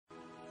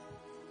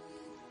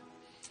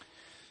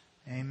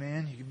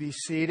Amen. You can be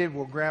seated.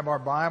 We'll grab our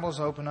Bibles,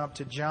 open up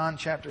to John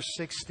chapter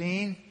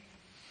 16.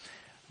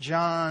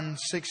 John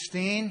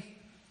 16.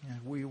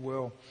 And we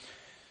will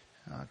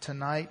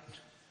tonight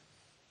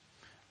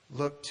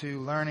look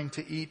to learning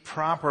to eat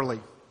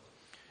properly.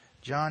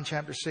 John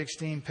chapter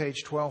 16,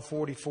 page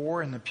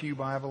 1244 in the Pew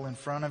Bible in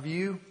front of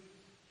you.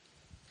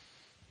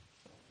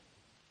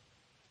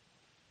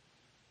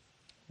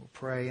 We'll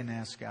pray and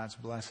ask God's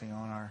blessing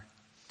on our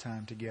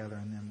time together,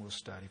 and then we'll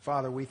study.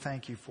 Father, we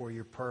thank you for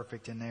your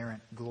perfect,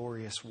 inerrant,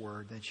 glorious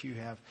word that you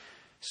have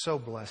so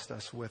blessed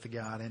us with,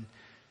 God. And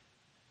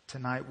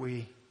tonight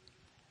we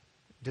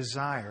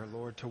desire,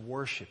 Lord, to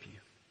worship you.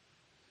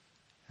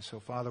 And so,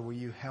 Father, will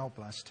you help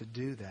us to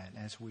do that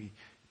as we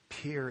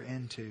peer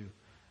into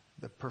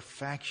the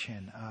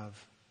perfection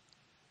of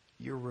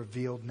your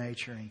revealed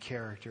nature and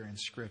character in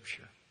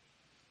Scripture.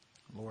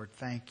 Lord,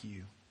 thank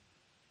you.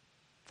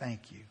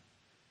 Thank you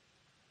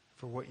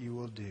for what you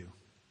will do.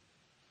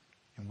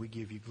 And we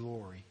give you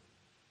glory,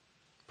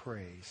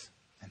 praise,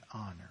 and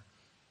honor.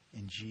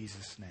 In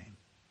Jesus' name,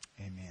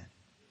 amen.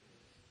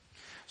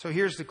 So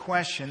here's the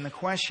question. The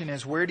question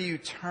is, where do you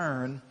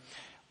turn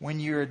when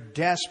you're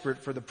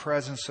desperate for the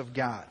presence of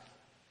God?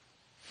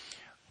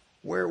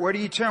 Where do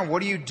you turn?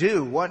 What do you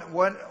do?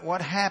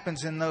 What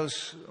happens in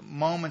those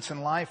moments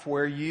in life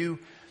where you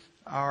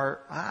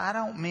are... I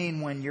don't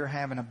mean when you're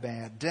having a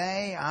bad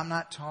day. I'm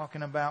not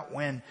talking about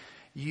when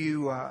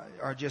you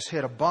are just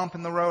hit a bump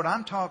in the road.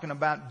 I'm talking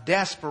about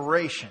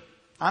desperation.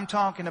 I'm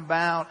talking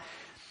about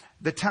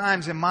the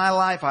times in my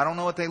life. I don't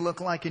know what they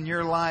look like in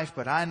your life,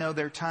 but I know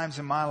there are times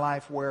in my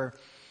life where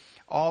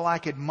all I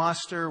could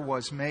muster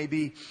was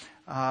maybe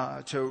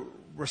to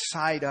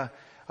recite a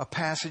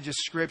passage of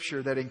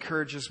Scripture that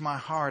encourages my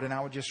heart. And I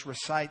would just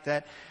recite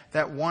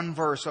that one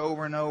verse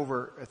over and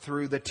over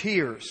through the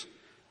tears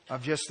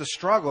of just the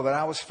struggle that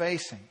I was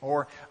facing.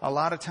 Or a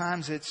lot of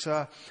times it's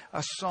a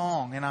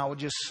song, and I would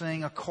just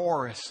sing a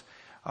chorus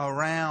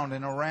around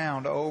and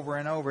around over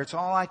and over. It's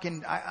all I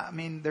can... I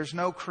mean, there's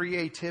no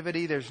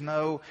creativity. There's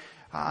no...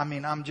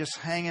 I'm just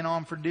hanging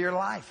on for dear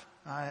life.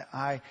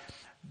 I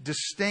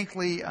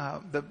distinctly...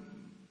 the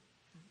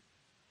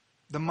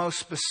most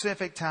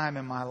specific time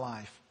in my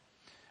life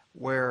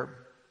where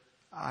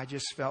I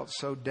just felt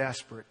so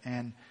desperate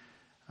and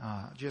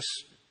just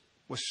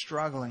was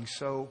struggling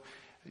so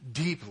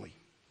deeply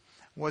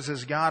was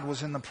as God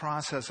was in the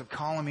process of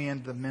calling me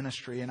into the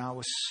ministry, and I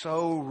was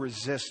so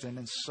resistant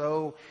and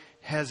so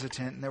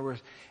hesitant, and there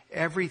was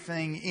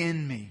everything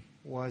in me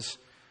was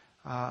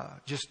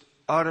just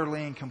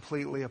utterly and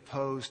completely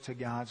opposed to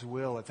God's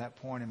will at that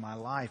point in my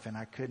life, and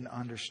I couldn't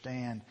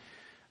understand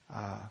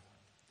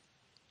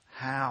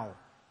how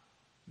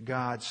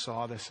God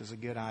saw this as a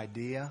good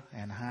idea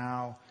and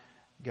how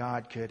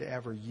God could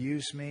ever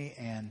use me.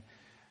 And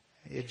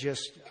it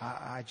just,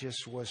 I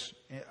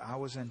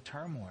was in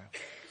turmoil.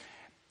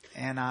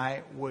 And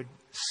I would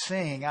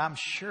sing. I'm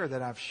sure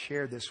that I've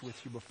shared this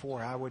with you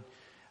before.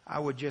 I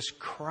would just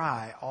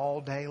cry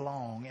all day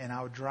long, and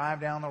I would drive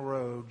down the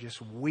road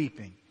just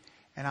weeping.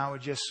 And I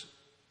would just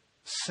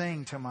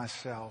sing to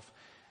myself,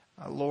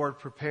 Lord,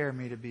 prepare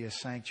me to be a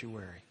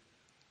sanctuary.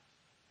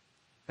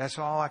 That's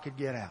all I could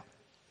get out.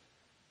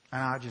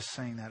 And I just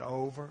sing that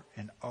over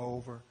and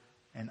over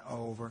and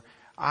over.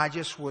 I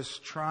just was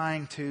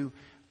trying to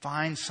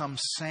find some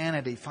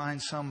sanity,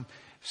 find some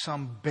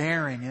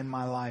bearing in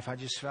my life. I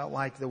just felt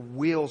like the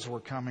wheels were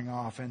coming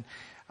off, and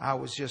I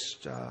was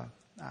just,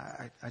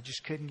 I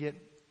just couldn't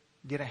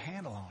get a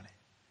handle on it.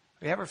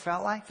 Have you ever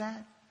felt like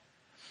that?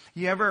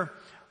 You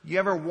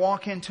ever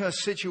walk into a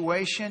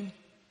situation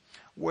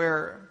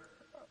where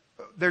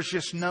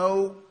there's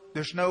no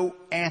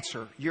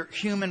answer. Your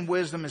human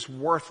wisdom is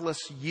worthless,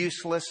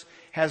 useless,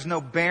 has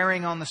no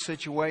bearing on the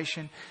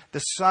situation. The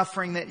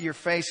suffering that you're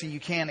facing, you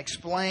can't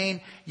explain.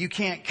 You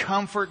can't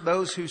comfort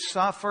those who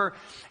suffer.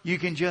 You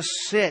can just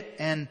sit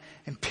and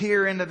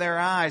peer into their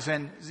eyes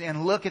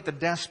and look at the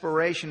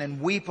desperation and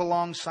weep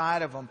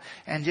alongside of them,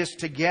 and just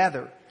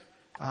together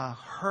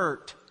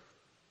hurt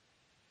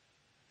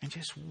and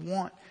just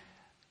want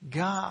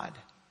God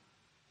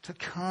to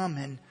come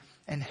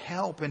and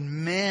help and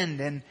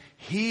mend and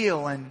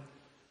heal and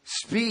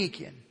speak.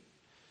 And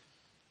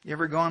you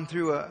ever gone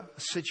through a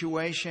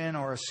situation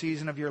or a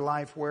season of your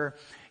life where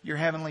your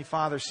Heavenly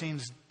Father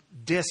seems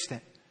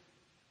distant?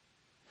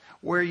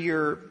 Where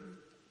your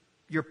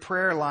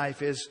prayer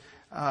life is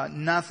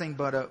nothing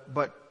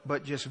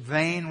but just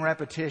vain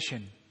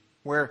repetition?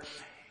 Where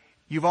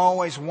you've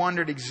always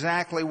wondered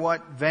exactly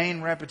what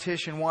vain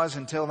repetition was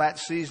until that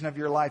season of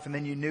your life, and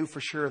then you knew for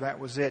sure that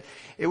was it.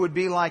 It would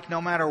be like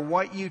no matter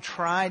what you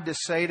tried to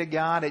say to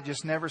God, it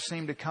just never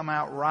seemed to come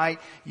out right.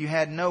 You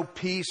had no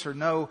peace or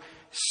no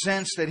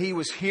sense that He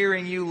was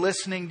hearing you,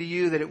 listening to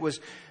you, that it was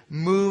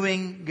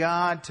moving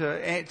God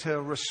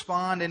to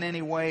respond in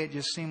any way. It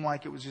just seemed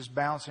like it was just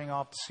bouncing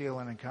off the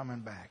ceiling and coming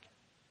back.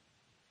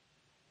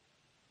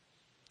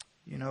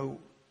 You know,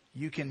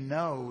 you can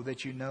know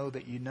that you know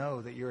that you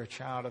know that you're a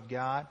child of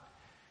God.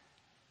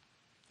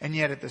 And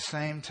yet at the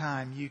same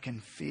time, you can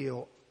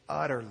feel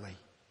utterly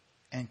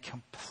and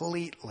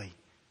completely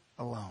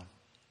alone.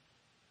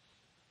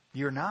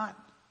 You're not,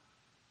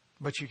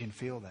 but you can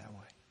feel that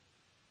way.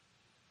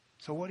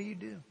 So what do you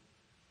do?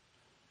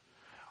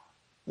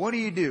 What do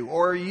you do?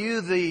 Or are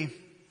you the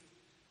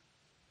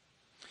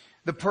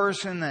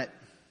person that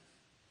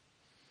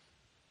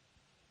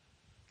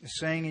is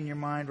saying in your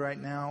mind right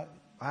now,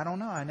 I don't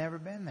know, I've never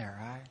been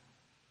there.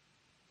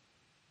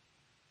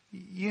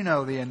 You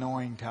know the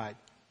annoying type.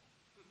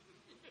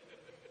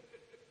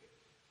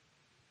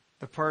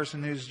 The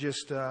person who's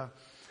just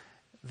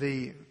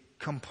the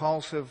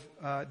compulsive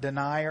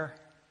denier.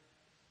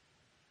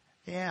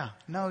 Yeah.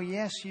 No,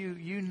 yes,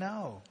 you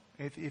know.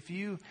 If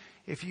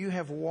you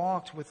have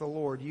walked with the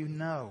Lord, you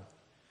know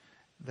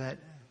that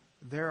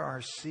there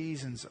are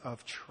seasons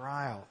of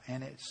trial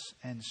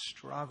and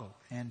struggle,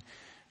 and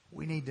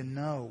we need to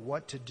know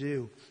what to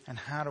do and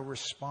how to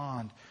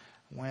respond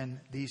when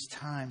these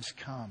times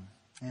come.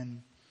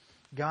 And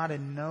God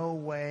in no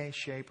way,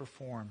 shape, or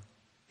form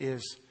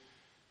is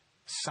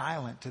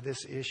silent to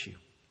this issue.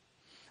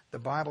 The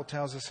Bible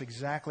tells us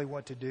exactly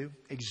what to do,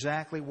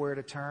 exactly where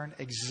to turn,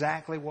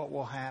 exactly what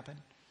will happen.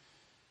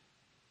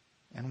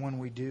 And when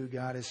we do,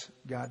 God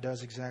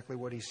does exactly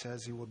what He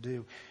says He will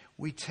do.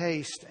 We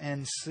taste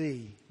and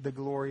see the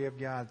glory of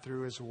God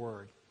through His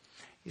Word.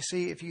 You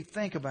see, if you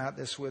think about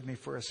this with me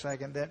for a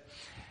second, that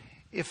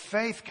if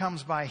faith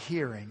comes by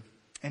hearing,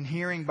 and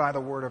hearing by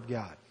the Word of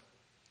God,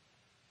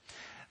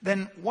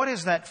 then what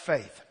is that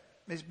faith?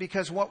 It's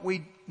because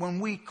when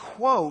we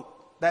quote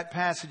that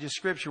passage of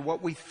Scripture,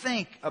 what we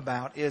think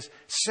about is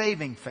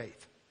saving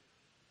faith.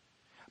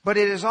 But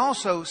it is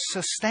also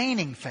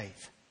sustaining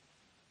faith.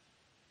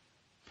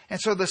 And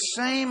so the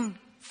same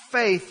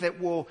faith that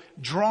will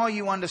draw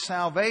you unto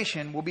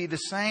salvation will be the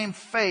same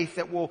faith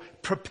that will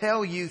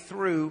propel you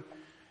through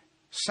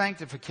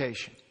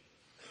sanctification.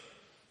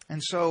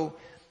 And so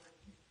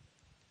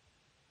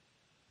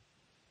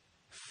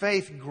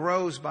faith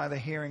grows by the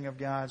hearing of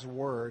God's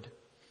Word.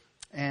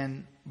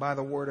 And by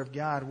the Word of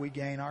God, we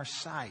gain our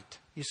sight.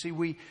 You see,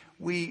 we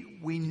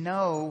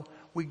know,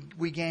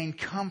 we gain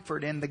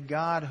comfort in the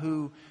God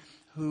who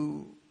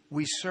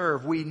we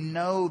serve. We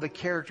know the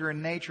character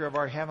and nature of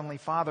our Heavenly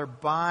Father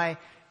by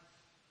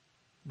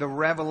the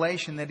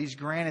revelation that He's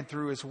granted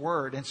through His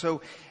Word. And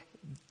so,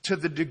 to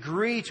the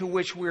degree to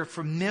which we're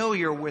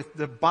familiar with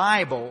the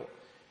Bible,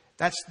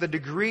 that's the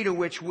degree to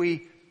which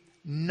we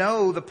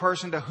know the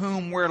person to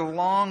whom we're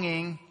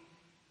longing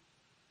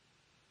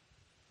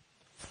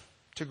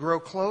to grow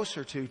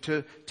closer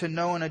to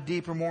know in a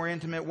deeper, more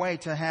intimate way,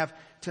 to have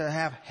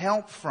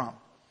help from.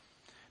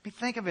 I mean,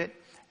 think of it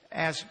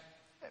as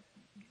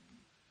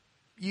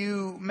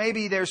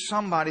maybe there's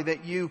somebody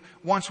that you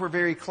once were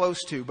very close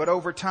to, but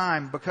over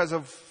time, because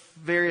of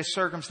various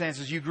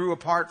circumstances, you grew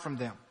apart from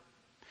them.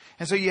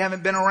 And so you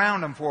haven't been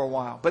around them for a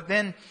while. But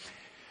then,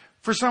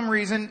 for some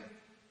reason,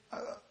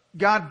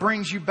 God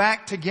brings you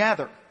back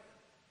together.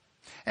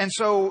 And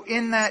so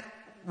in that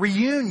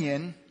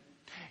reunion,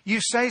 you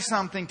say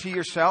something to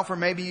yourself, or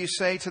maybe you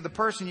say to the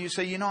person, you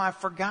say, I've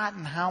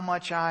forgotten how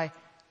much I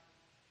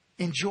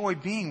enjoy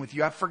being with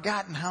you. I've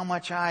forgotten how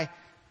much I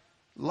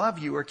love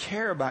you or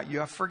care about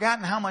you. I've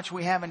forgotten how much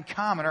we have in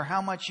common, or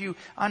how much you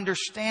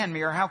understand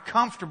me, or how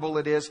comfortable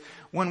it is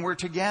when we're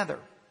together.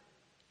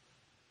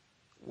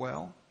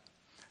 Well,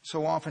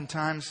 so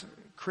oftentimes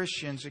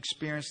Christians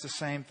experience the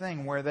same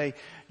thing, where they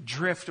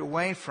drift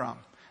away from.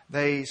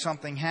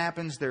 Something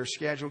happens, their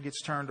schedule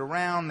gets turned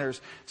around,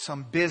 there's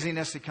some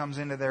busyness that comes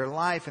into their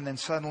life, and then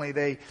suddenly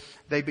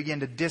they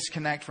begin to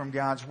disconnect from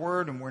God's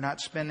Word, and we're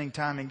not spending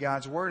time in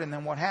God's Word. And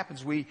then what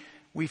happens? We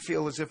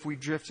feel as if we've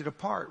drifted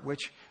apart,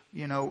 which,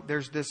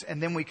 there's this,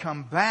 and then we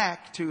come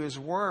back to His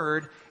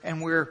Word,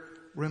 and we're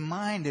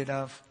reminded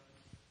of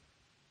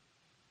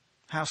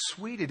how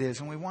sweet it is,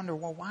 and we wonder,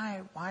 well,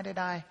 why did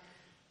I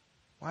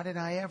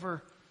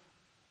ever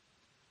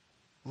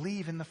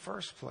leave in the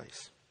first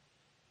place?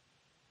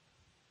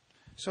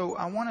 So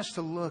I want us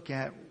to look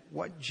at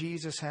what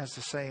Jesus has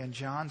to say in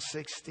John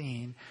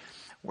 16,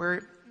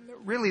 where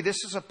really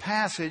this is a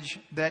passage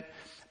that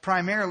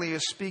primarily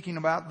is speaking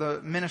about the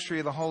ministry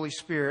of the Holy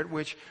Spirit,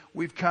 which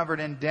we've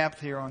covered in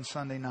depth here on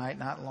Sunday night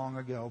not long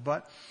ago.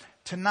 But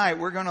tonight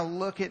we're going to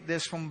look at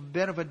this from a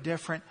bit of a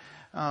different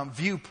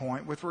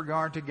viewpoint with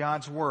regard to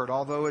God's Word,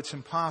 although it's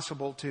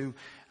impossible to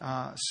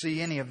see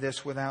any of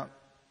this without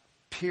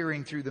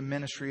peering through the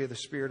ministry of the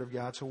Spirit of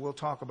God. So we'll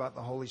talk about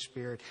the Holy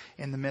Spirit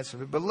in the midst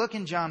of it. But look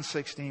in John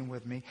 16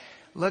 with me.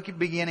 Look at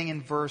beginning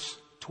in verse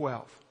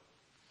 12.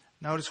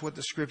 Notice what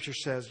the Scripture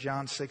says,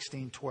 John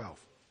 16:12.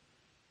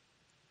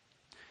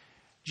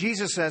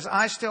 Jesus says,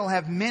 I still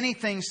have many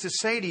things to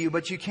say to you,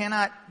 but you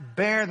cannot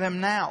bear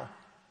them now.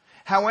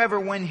 However,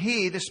 when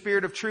He, the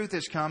Spirit of truth,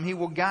 has come, He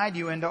will guide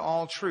you into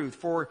all truth.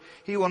 For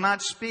He will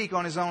not speak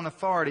on His own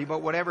authority,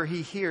 but whatever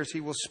He hears, He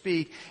will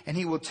speak, and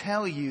He will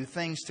tell you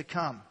things to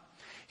come.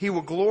 He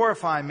will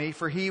glorify me,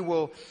 for He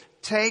will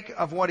take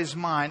of what is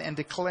mine and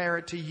declare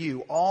it to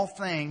you. All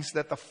things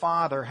that the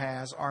Father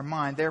has are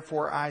mine.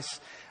 Therefore,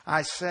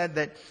 I said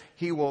that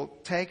He will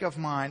take of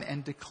mine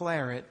and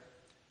declare it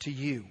to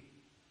you.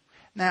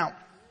 Now,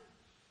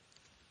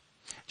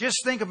 just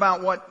think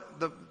about what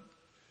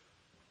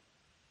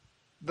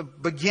the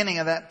beginning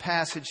of that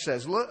passage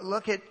says.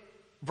 Look at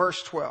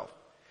verse 12.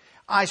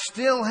 I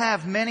still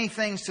have many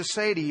things to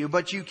say to you,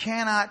 but you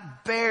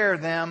cannot bear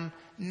them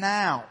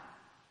now.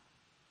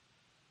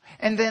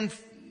 And then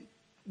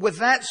with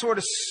that sort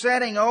of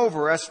setting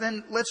over us,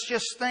 then let's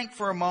just think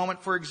for a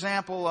moment, for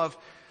example, of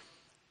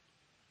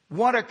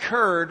what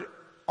occurred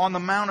on the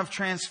Mount of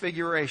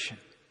Transfiguration.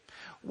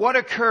 What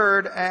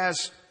occurred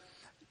as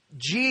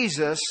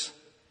Jesus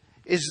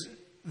is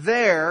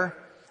there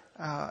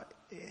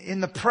in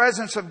the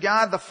presence of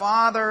God the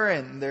Father,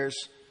 and there's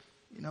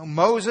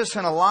Moses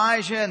and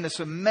Elijah and this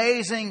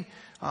amazing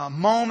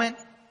moment.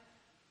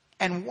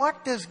 And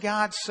what does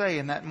God say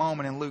in that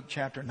moment in Luke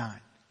chapter 9?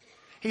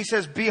 He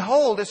says,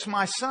 behold, it's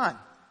my son.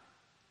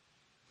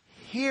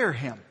 Hear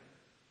him.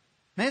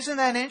 Now, isn't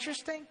that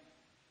interesting?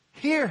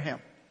 Hear him.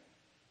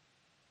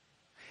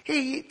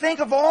 Think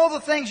of all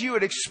the things you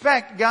would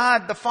expect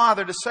God the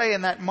Father to say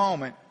in that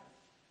moment.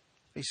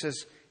 He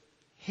says,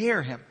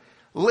 hear him.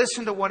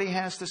 Listen to what he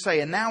has to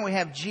say. And now we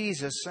have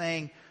Jesus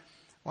saying,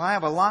 well, I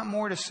have a lot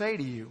more to say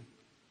to you,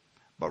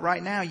 but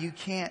right now you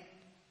can't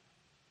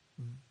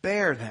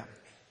bear them.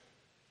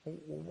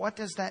 What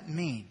does that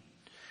mean?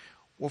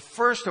 Well,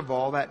 first of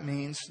all, that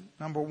means,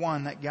 number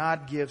one, that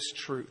God gives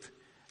truth.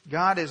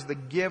 God is the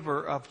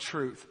giver of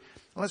truth.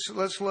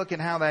 Let's look at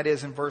how that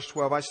is in verse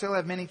 12. I still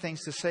have many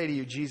things to say to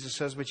you, Jesus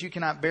says, but you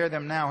cannot bear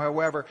them now.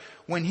 However,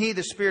 when He,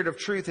 the Spirit of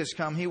truth, has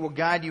come, He will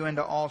guide you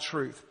into all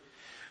truth.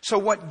 So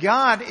what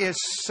God is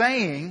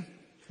saying,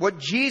 what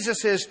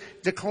Jesus is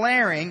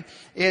declaring,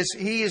 is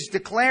He is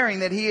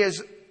declaring that He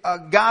is a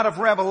God of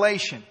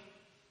revelation.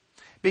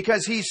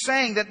 Because He's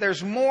saying that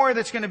there's more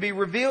that's going to be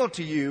revealed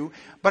to you,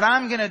 but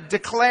I'm going to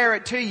declare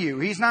it to you.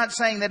 He's not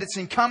saying that it's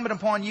incumbent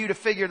upon you to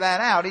figure that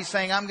out. He's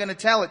saying, I'm going to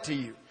tell it to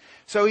you.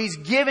 So He's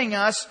giving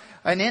us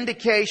an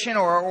indication,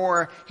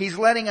 or He's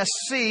letting us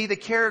see the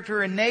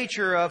character and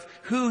nature of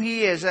who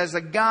He is as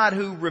a God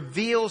who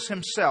reveals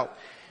Himself.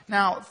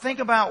 Now, think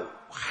about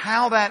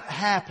how that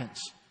happens.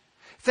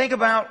 Think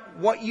about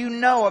what you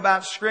know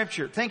about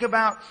Scripture. Think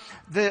about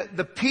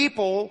the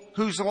people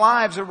whose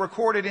lives are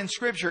recorded in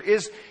Scripture.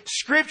 Is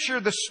Scripture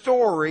the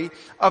story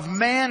of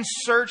man's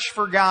search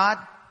for God?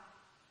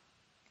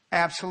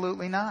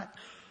 Absolutely not.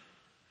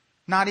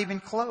 Not even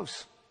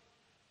close.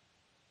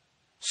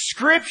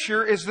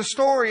 Scripture is the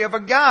story of a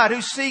God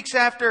who seeks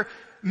after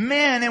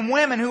men and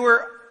women who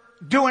are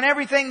doing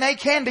everything they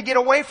can to get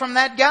away from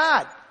that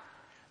God.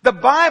 The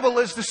Bible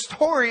is the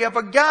story of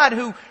a God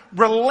who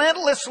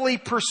relentlessly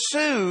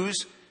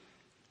pursues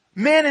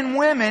men and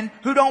women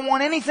who don't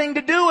want anything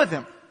to do with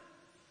Him.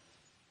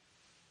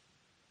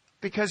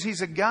 Because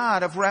He's a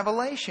God of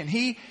revelation.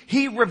 He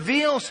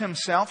reveals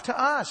Himself to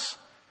us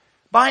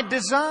by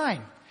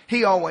design.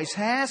 He always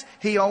has.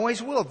 He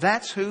always will.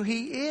 That's who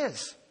He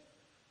is.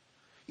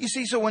 You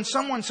see, so when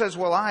someone says,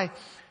 well,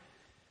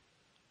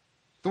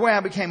 the way I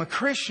became a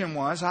Christian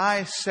was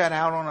I set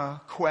out on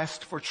a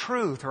quest for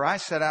truth, or I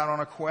set out on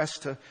a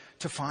quest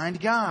to find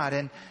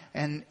God.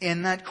 And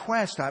in that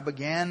quest, I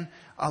began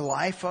a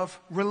life of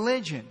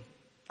religion.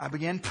 I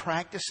began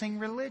practicing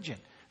religion.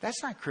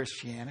 That's not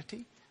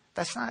Christianity.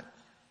 That's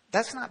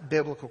not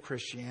biblical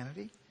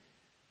Christianity.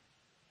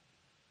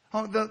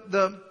 Oh,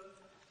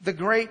 the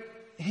great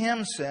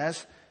hymn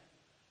says,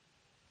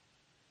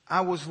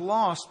 I was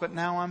lost, but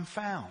now I'm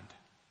found.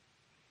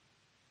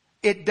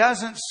 It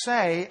doesn't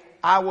say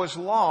I was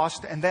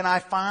lost and then I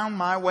found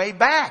my way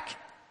back.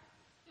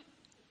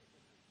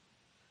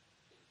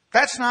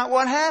 That's not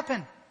what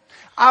happened.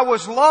 I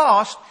was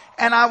lost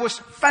and I was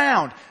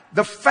found.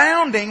 The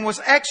founding was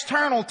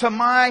external to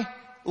my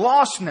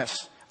lostness.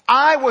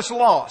 I was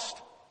lost,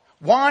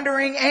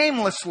 wandering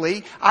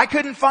aimlessly. I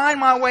couldn't find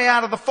my way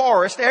out of the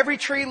forest. Every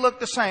tree looked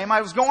the same.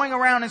 I was going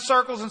around in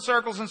circles and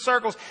circles and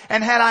circles.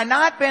 And had I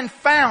not been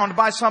found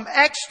by some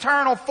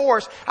external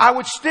force, I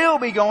would still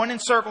be going in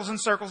circles and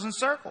circles and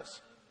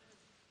circles.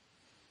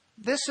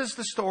 This is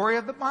the story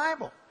of the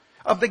Bible,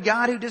 of the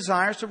God who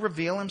desires to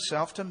reveal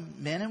Himself to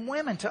men and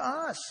women, to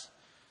us.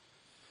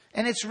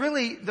 And it's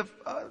really the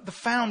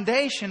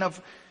foundation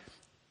of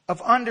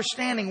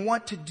understanding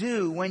what to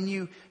do when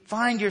you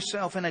find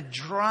yourself in a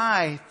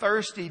dry,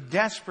 thirsty,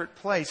 desperate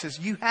place. Is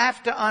you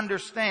have to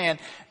understand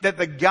that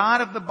the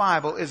God of the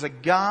Bible is a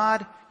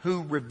God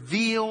who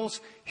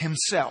reveals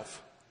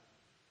Himself.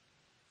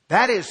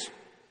 That is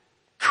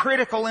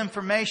critical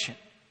information.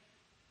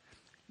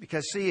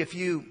 Because see, if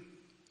you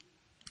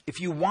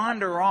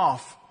wander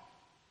off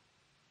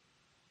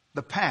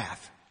the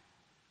path,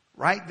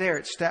 right there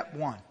at step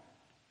one,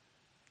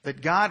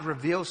 that God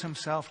reveals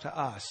Himself to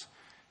us,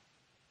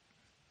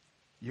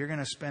 you're going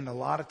to spend a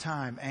lot of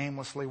time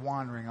aimlessly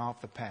wandering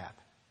off the path.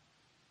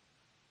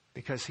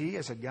 Because He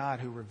is a God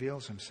who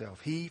reveals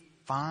Himself. He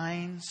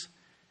finds,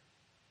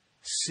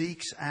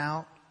 seeks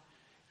out,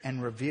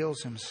 and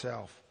reveals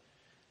Himself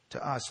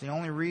to us. The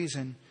only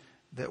reason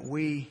that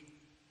we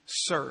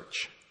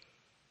search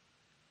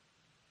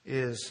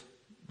is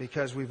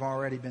because we've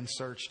already been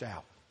searched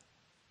out.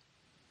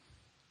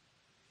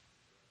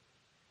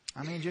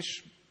 I mean,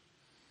 just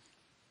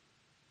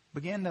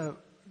begin to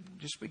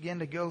just begin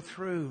to go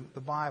through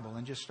the Bible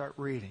and just start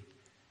reading.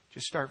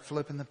 Just start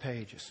flipping the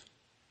pages.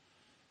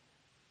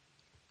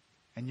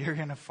 And you're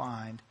going to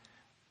find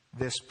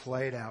this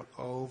played out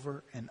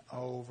over and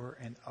over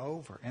and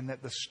over. And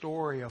that the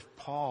story of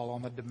Paul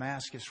on the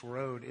Damascus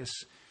Road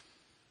is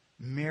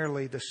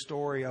merely the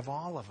story of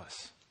all of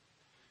us.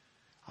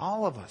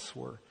 All of us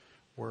were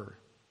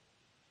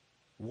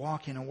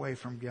walking away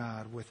from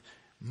God with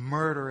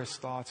murderous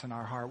thoughts in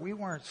our heart. We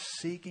weren't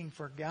seeking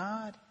for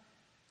God,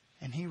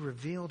 and He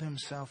revealed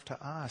Himself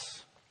to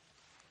us.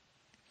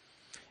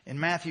 In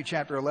Matthew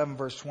chapter 11,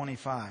 verse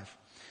 25,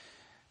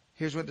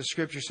 here's what the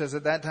Scripture says.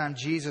 At that time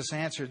Jesus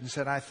answered and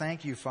said, I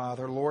thank you,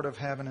 Father, Lord of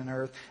heaven and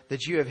earth,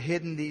 that you have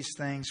hidden these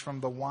things from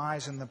the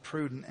wise and the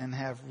prudent and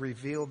have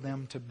revealed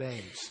them to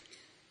babes.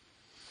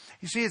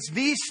 You see, it's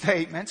these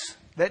statements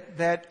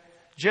that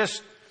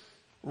just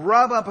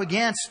rub up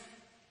against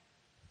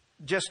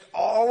just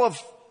all of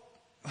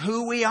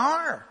who we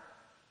are.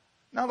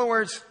 In other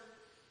words,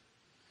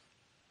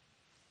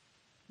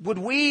 would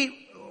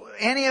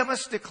any of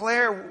us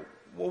declare,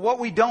 well, what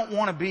we don't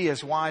want to be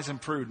is wise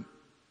and prudent?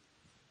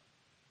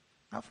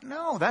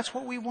 No, that's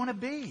what we want to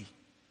be.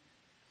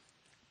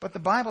 But the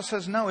Bible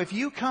says no. If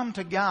you come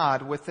to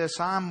God with this,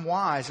 I'm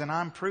wise and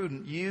I'm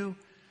prudent, you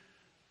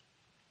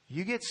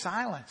get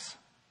silence.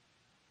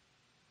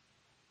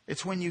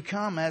 It's when you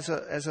come as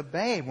a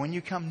babe, when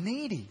you come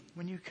needy,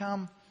 when you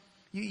come,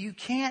 you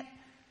can't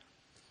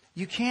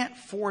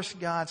force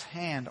God's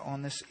hand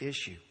on this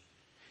issue.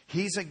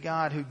 He's a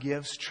God who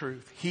gives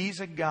truth. He's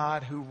a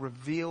God who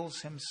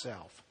reveals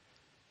Himself.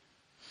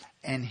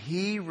 And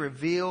He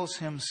reveals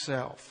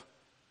Himself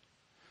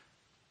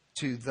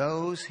to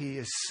those He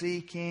is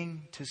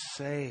seeking to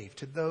save,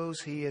 to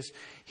those He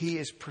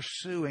is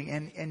pursuing.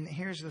 And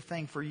here's the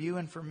thing, for you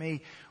and for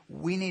me,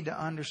 we need to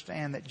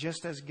understand that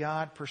just as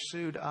God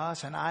pursued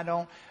us, and I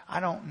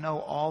don't know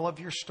all of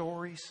your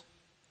stories,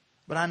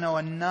 but I know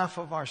enough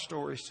of our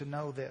stories to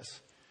know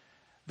this,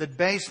 that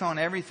based on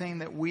everything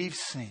that we've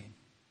seen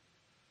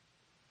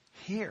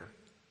here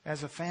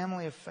as a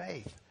family of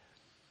faith,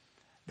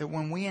 that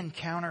when we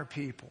encounter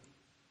people,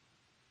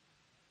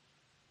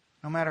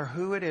 no matter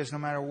who it is, no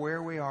matter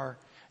where we are,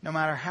 no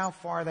matter how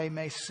far they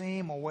may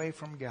seem away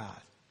from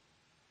God,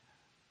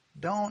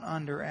 don't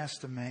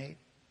underestimate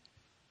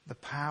the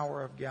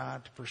power of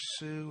God to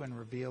pursue and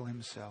reveal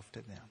Himself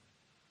to them.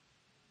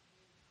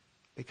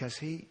 Because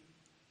He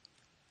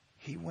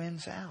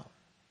wins out.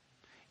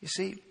 You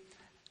see,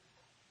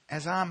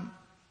 as I'm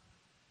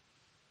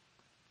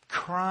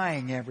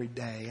crying every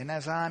day, and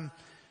as I'm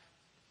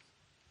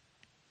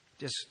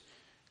just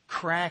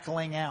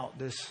crackling out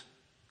this,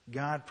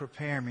 God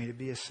prepare me to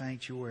be a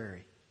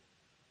sanctuary,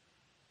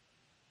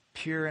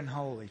 pure and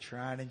holy,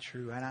 tried and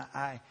true. And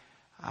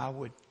I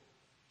would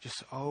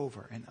just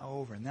over and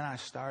over. And then I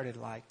started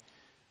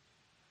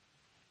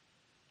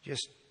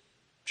just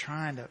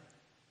trying to.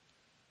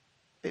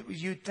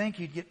 You'd think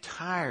you'd get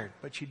tired,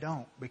 but you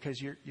don't,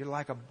 because you're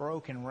like a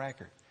broken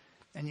record,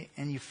 and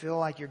you feel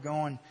like you're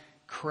going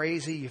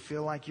crazy. You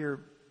feel like you're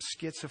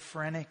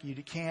schizophrenic. You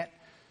can't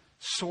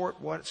sort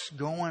what's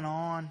going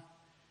on.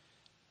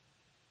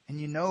 And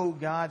you know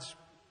God's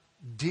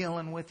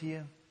dealing with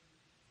you.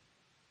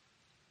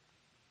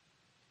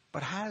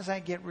 But how does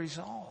that get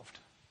resolved?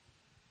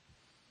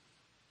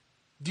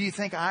 Do you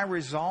think I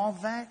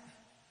resolved that?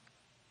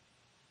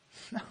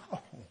 No.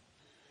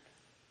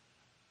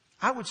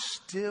 I would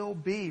still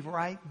be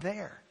right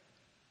there.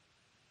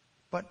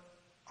 But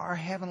our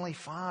Heavenly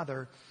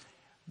Father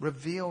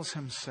reveals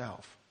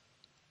Himself.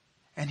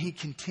 And He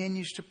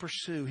continues to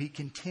pursue. He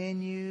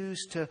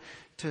continues to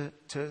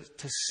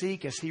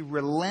seek us. He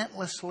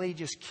relentlessly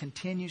just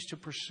continues to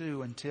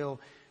pursue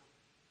until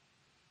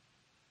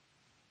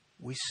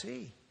we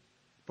see.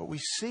 But we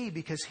see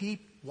because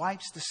He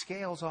wipes the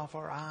scales off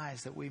our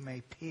eyes that we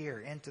may peer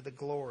into the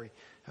glory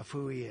of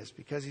who He is.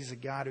 Because He's a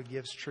God who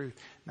gives truth.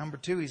 Number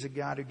two, He's a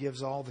God who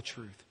gives all the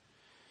truth.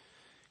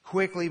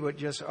 Quickly, but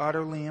just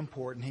utterly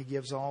important, He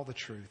gives all the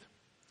truth.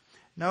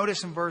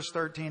 Notice in verse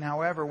 13,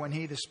 however, when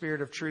He, the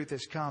Spirit of truth,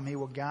 has come, He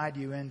will guide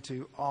you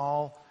into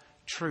all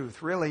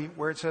truth. Really,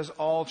 where it says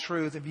all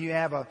truth, if you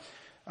have a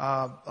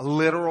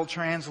literal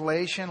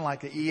translation like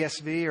the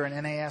ESV or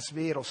an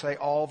NASV, it'll say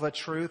all the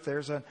truth.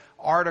 There's an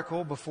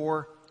article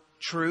before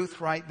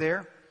truth right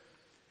there.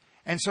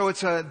 And so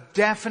it's a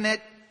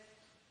definite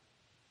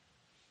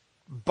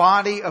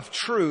body of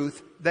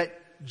truth that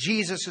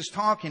Jesus is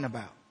talking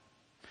about.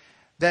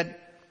 That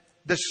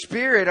the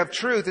Spirit of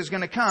truth is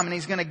going to come and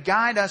He's going to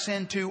guide us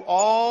into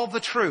all the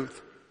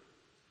truth.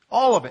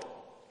 All of it.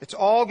 It's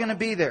all going to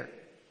be there.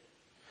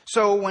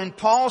 So when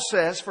Paul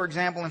says, for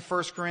example, in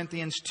 1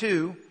 Corinthians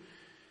 2,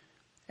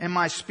 and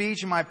my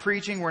speech and my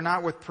preaching were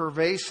not with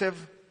pervasive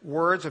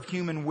words of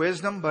human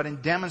wisdom, but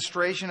in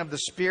demonstration of the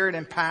Spirit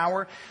and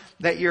power,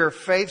 that your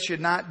faith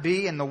should not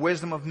be in the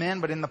wisdom of men,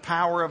 but in the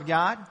power of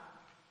God.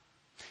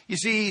 You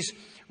see, he's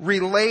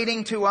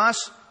relating to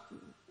us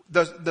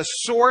the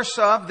source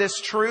of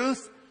this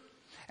truth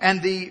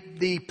and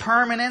the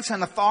permanence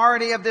and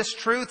authority of this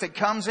truth. It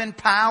comes in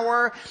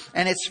power,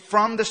 and it's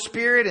from the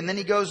Spirit. And then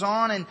he goes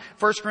on in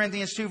 1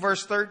 Corinthians 2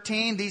 verse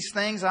 13, these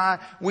things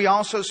we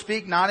also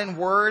speak not in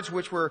words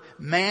which were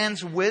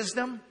man's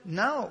wisdom.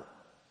 No.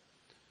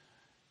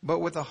 But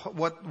with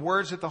what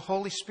words that the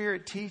Holy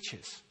Spirit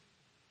teaches.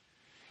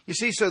 You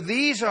see, so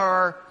these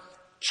are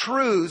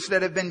truths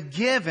that have been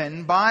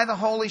given by the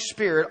Holy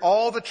Spirit.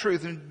 All the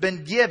truth has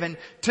been given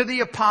to the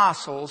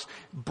apostles,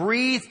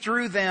 breathed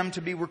through them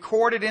to be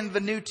recorded in the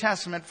New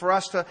Testament for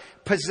us to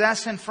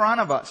possess in front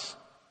of us.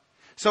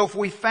 So if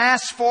we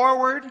fast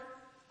forward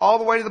all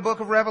the way to the book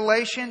of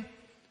Revelation,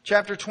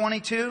 chapter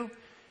 22,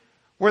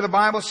 where the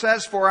Bible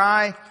says,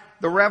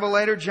 the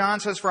Revelator, John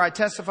says, for I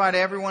testify to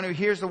everyone who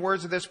hears the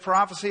words of this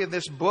prophecy of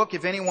this book.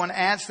 If anyone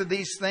adds to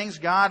these things,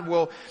 God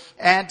will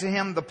add to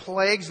him the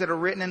plagues that are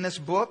written in this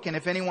book. And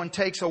if anyone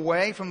takes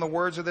away from the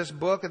words of this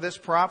book, of this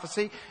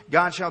prophecy,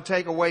 God shall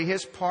take away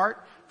his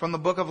part from the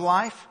book of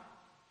life.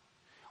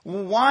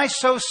 Well, why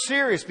so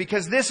serious?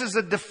 Because this is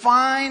a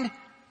defined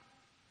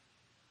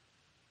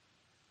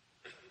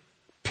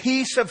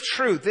piece of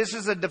truth. This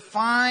is a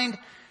defined,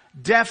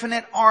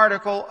 definite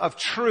article of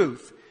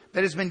truth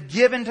that has been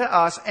given to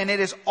us, and it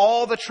is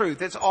all the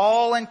truth. It's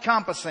all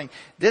encompassing.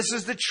 This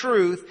is the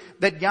truth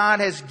that God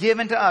has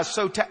given to us.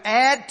 So to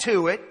add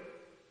to it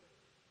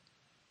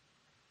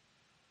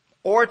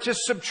or to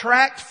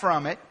subtract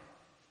from it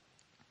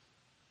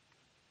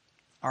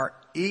are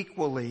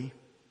equally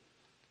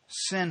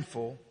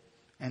sinful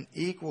and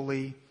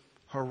equally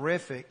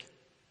horrific.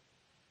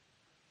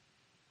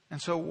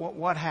 And so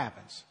what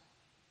happens?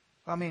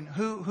 I mean,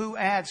 who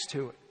adds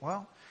to it?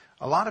 Well,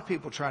 a lot of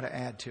people try to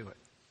add to it.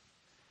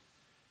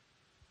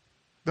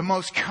 The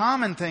most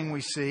common thing we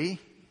see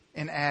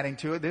in adding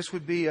to it, this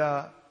would be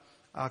a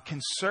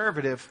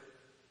conservative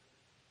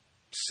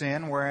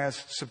sin,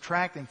 whereas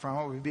subtracting from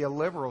it would be a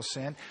liberal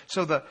sin.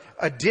 So the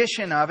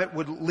addition of it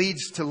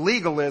leads to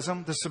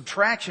legalism. The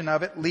subtraction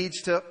of it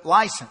leads to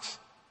license.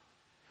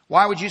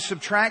 Why would you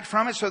subtract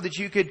from it? So that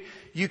you could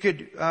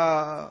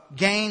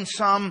gain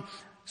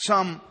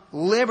some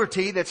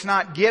liberty that's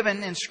not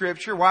given in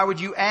Scripture. Why would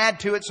you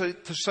add to it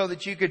so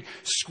that you could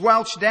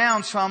squelch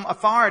down some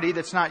authority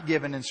that's not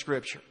given in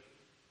Scripture?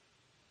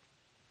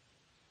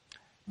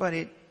 But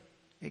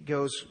it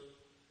goes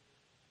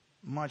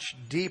much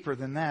deeper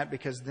than that,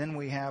 because then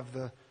we have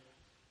the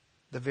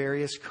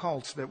various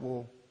cults that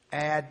will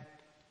add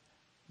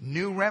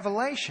new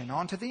revelation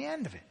onto the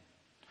end of it.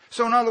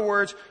 So in other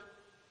words,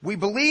 we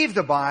believe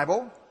the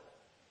Bible,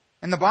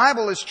 and the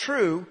Bible is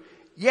true,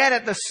 yet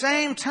at the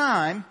same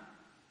time,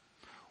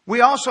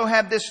 we also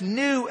have this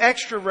new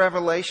extra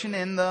revelation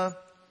in the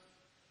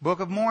Book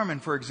of Mormon,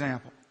 for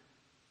example.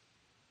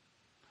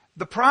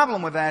 The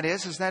problem with that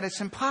is that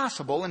it's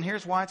impossible, and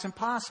here's why it's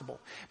impossible.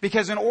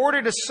 Because in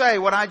order to say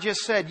what I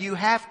just said, you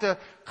have to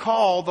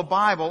call the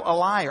Bible a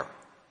liar.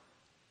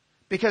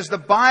 Because the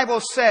Bible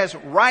says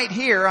right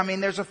here, I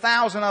mean, there's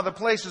 1,000 other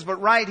places,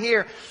 but right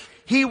here,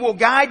 He will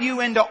guide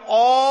you into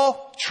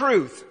all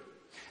truth.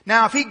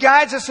 Now, if He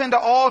guides us into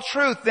all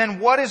truth, then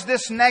what is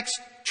this next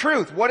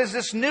truth? What is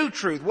this new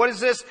truth? What is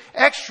this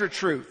extra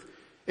truth?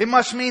 It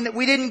must mean that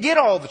we didn't get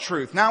all the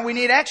truth. Now we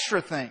need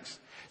extra things.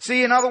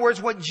 See, in other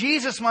words, what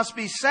Jesus must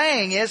be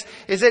saying is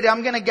that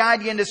I'm going to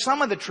guide you into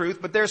some of the truth,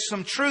 but there's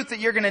some truth that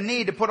you're going to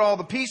need to put all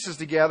the pieces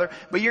together,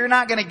 but you're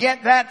not going to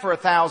get that for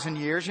 1,000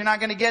 years. You're not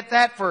going to get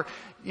that for,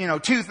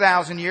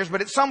 2,000 years, but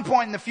at some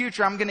point in the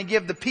future, I'm going to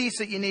give the piece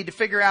that you need to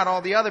figure out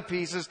all the other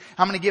pieces.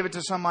 I'm going to give it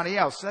to somebody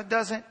else. It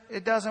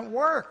doesn't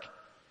work.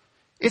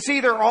 It's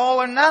either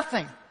all or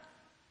nothing.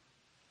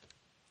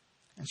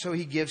 And so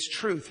He gives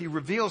truth. He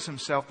reveals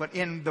Himself, but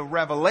in the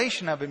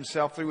revelation of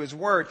Himself through His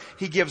Word,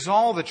 He gives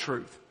all the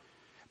truth.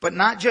 But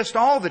not just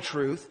all the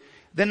truth.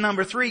 Then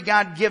number 3,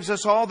 God gives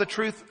us all the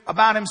truth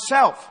about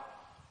Himself.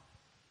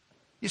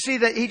 You see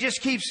that He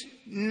just keeps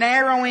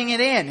narrowing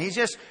it in.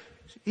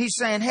 He's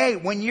saying, hey,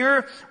 when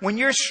you're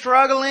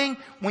struggling,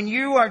 when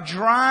you are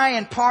dry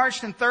and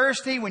parched and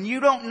thirsty, when you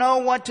don't know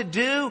what to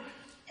do,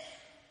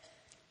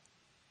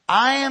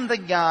 I am the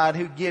God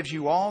who gives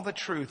you all the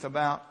truth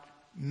about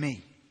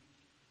me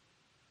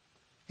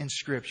in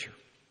Scripture.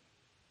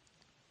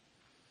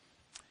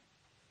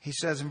 He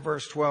says in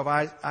verse 12,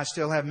 I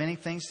still have many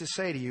things to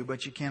say to you,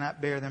 but you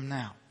cannot bear them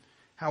now.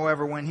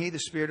 However, when He, the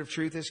Spirit of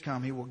truth, has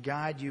come, He will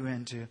guide you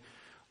into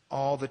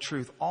all the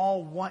truth.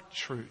 All what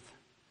truth?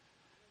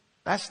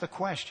 That's the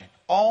question.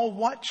 All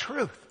what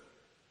truth?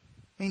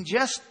 I mean,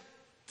 just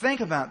think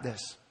about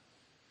this.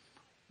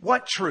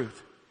 What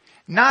truth?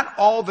 Not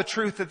all the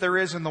truth that there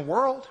is in the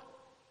world.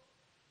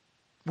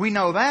 We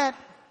know that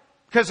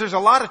because there's a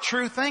lot of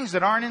true things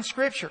that aren't in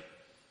Scripture.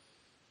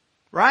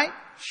 Right?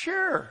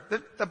 Sure.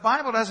 The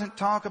Bible doesn't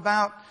talk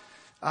about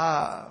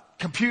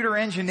computer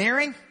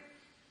engineering.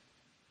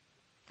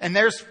 And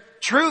there's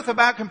truth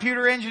about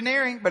computer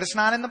engineering, but it's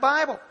not in the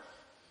Bible.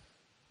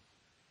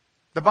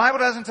 The Bible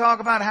doesn't talk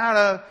about how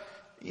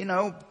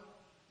to,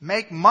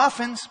 make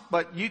muffins,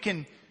 but you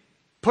can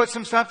put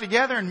some stuff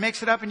together and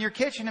mix it up in your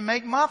kitchen and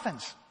make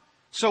muffins.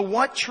 So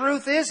what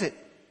truth is it?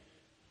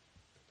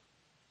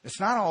 It's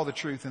not all the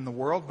truth in the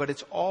world, but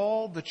it's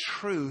all the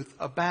truth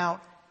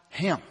about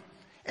Him.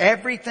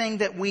 Everything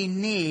that we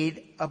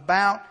need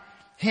about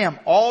Him.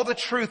 All the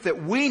truth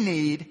that we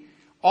need,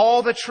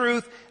 all the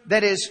truth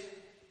that is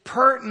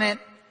pertinent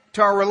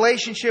to our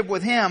relationship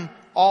with Him,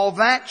 all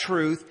that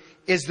truth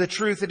is the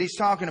truth that He's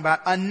talking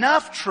about.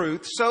 Enough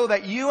truth so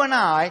that you and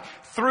I,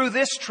 through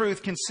this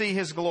truth, can see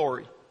His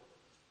glory.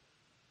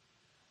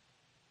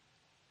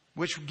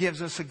 Which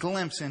gives us a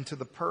glimpse into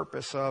the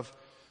purpose of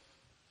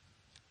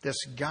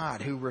this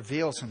God who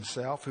reveals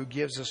Himself, who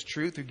gives us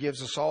truth, who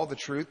gives us all the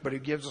truth, but who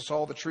gives us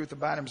all the truth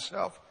about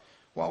Himself.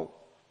 Well,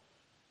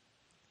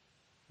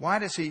 why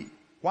does He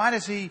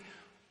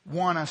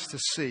want us to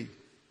see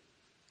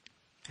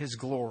His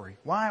glory?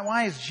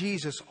 Why is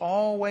Jesus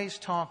always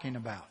talking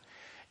about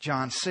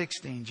John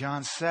 16,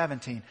 John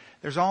 17?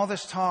 There's all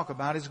this talk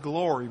about His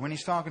glory when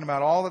He's talking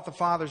about all that the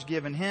Father's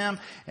given Him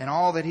and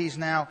all that He's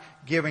now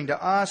giving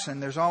to us.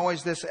 And there's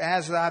always this,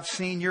 as I've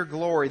seen your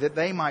glory, that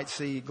they might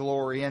see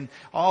glory, and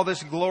all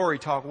this glory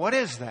talk. What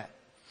is that?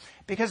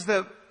 Because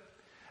the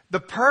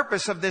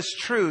purpose of this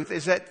truth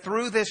is that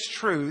through this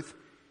truth,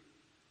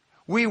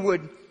 we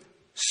would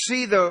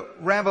see the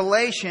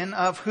revelation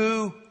of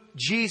who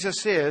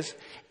Jesus is.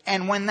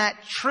 And when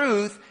that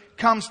truth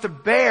comes to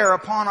bear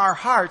upon our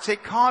hearts,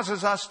 it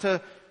causes us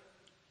to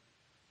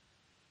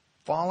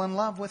fall in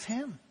love with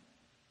Him.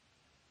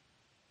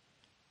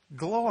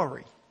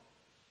 Glory.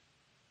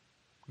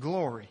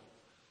 Glory.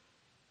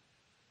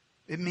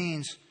 It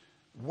means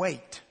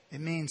weight.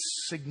 It means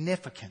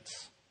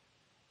significance.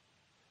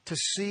 To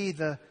see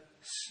the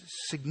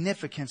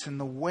significance and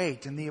the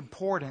weight and the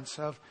importance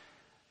of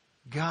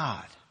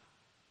God.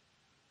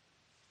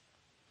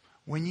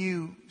 When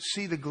you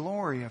see the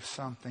glory of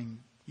something,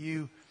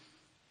 you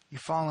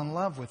fall in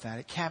love with that.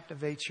 It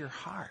captivates your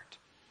heart.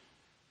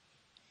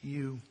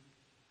 You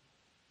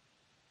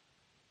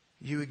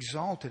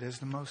exalt it as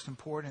the most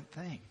important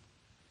thing.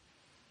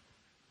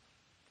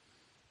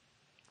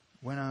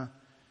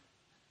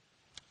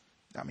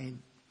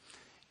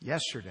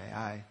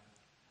 Yesterday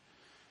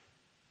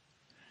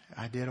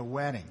I did a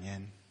wedding,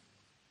 and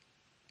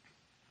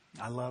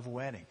I love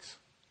weddings.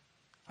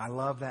 I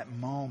love that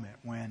moment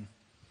when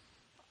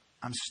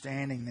I'm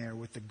standing there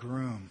with the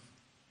groom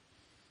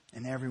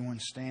and everyone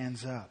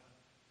stands up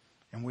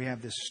and we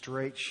have this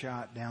straight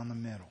shot down the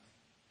middle.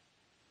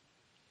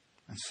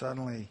 And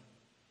suddenly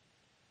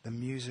the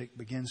music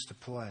begins to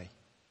play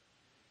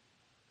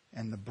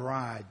and the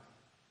bride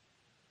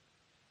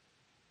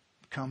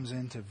comes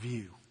into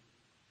view.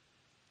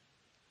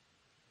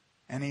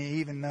 And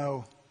even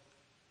though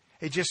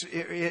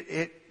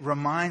it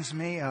reminds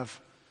me of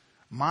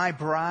my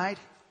bride,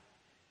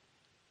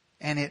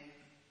 and it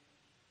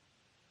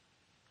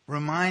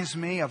reminds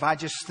me of, I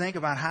just think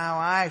about how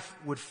I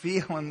would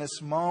feel in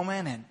this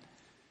moment, and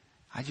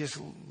I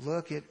just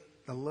look at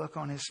the look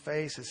on his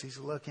face as he's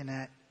looking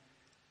at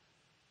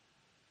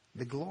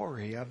the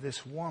glory of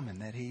this woman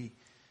that he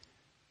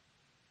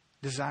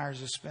desires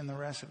to spend the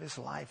rest of his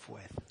life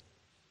with.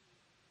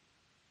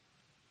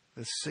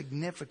 The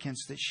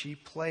significance that she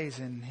plays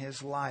in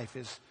his life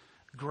is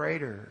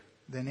greater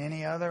than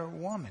any other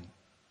woman.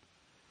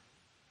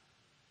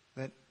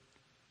 That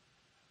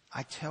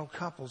I tell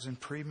couples in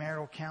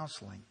premarital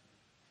counseling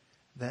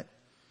that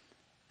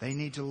they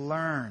need to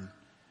learn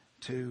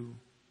to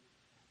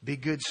be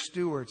good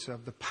stewards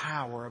of the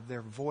power of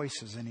their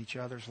voices in each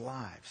other's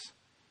lives.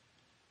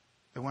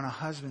 That when a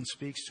husband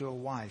speaks to a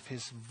wife,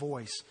 his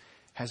voice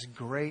has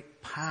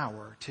great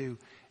power to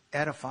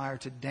edify or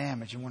to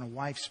damage. And when a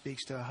wife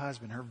speaks to a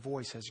husband, her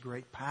voice has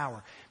great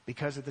power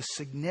because of the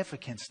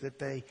significance that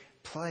they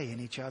play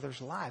in each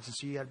other's lives. And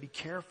so you got to be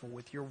careful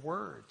with your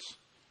words.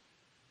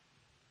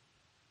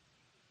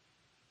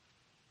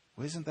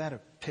 Well, isn't that a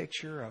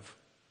picture of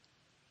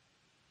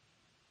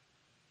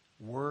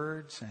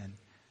words and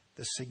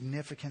the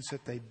significance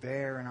that they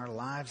bear in our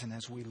lives? And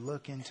as we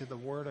look into the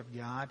Word of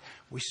God,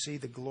 we see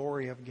the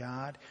glory of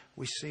God.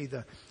 We see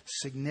the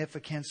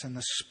significance and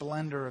the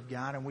splendor of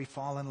God, and we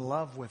fall in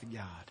love with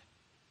God.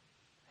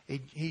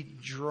 He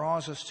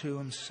draws us to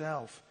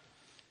Himself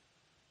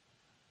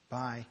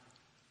by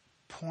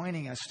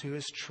pointing us to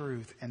His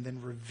truth and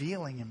then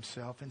revealing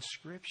Himself in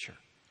Scripture.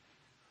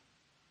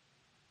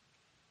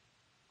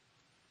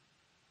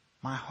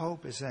 My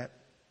hope is that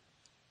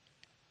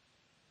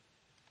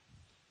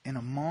in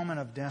a moment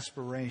of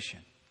desperation,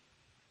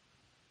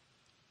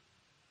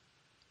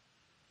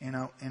 in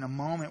a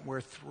moment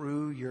where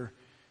through your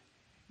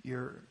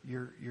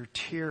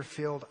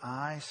tear-filled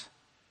eyes,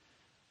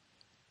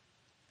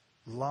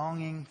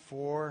 longing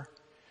for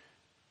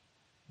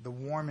the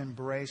warm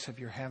embrace of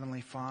your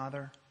Heavenly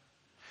Father,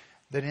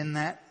 that in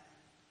that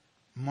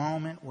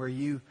moment where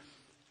you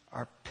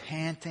are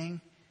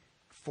panting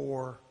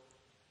for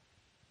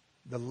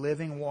the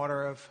living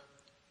water of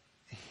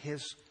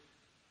His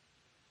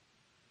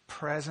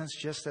presence,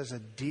 just as a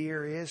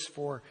deer is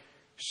for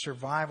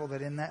survival,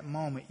 that in that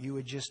moment you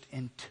would just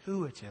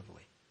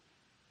intuitively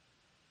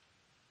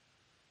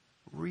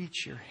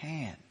reach your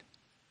hand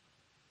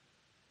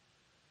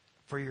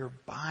for your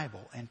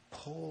Bible and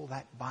pull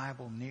that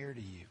Bible near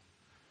to you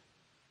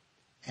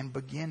and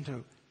begin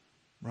to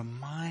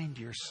remind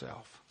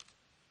yourself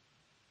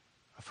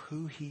of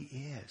who He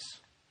is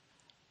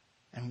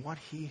and what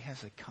He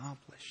has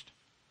accomplished.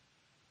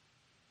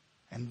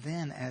 And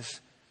then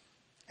as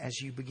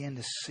you begin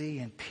to see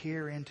and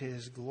peer into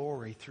His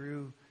glory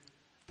through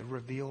the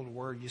revealed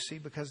Word, you see,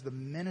 because the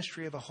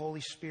ministry of the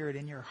Holy Spirit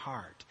in your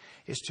heart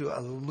is to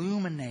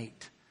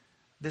illuminate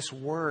this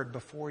Word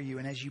before you.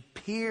 And as you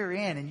peer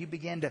in and you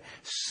begin to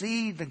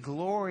see the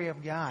glory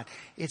of God,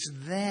 it's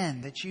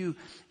then that you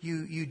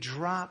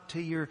drop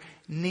to your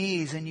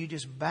knees and you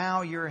just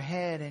bow your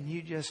head and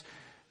you just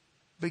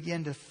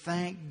begin to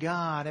thank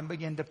God and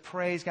begin to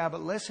praise God.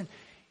 But listen,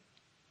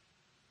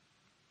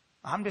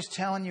 I'm just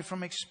telling you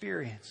from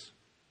experience.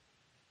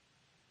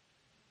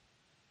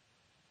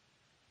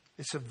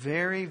 It's a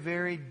very,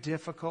 very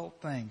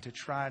difficult thing to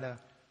try to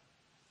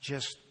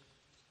just,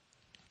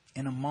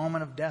 in a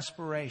moment of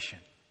desperation,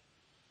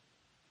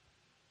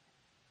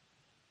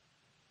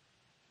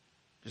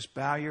 just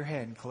bow your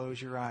head and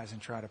close your eyes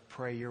and try to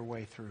pray your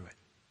way through it.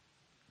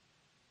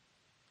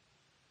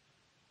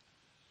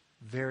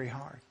 Very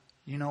hard.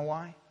 You know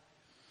why?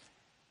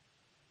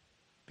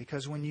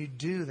 Because when you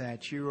do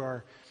that, you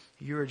are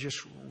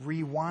just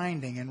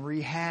rewinding and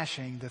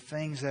rehashing the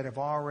things that have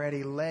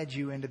already led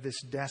you into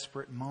this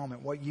desperate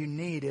moment. What you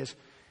need is,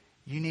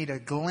 you need a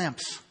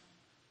glimpse.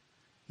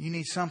 You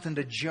need something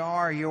to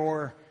jar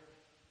your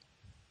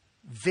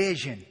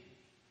vision.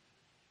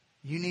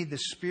 You need the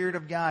Spirit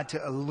of God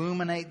to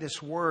illuminate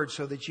this Word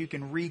so that you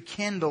can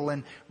rekindle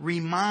and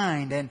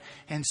remind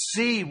and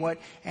see what,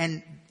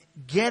 and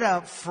get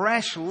a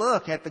fresh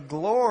look at the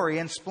glory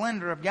and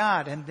splendor of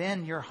God. And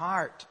then your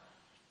heart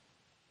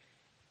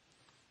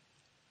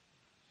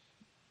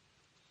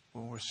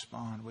will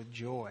respond with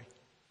joy.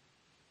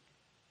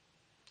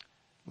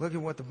 Look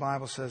at what the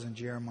Bible says in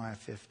Jeremiah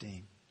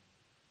 15.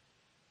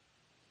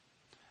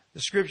 The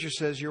Scripture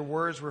says, your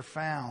words were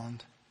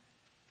found,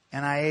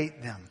 and I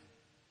ate them.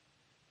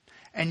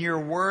 And your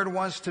word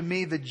was to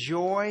me the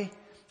joy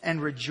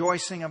and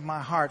rejoicing of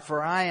my heart,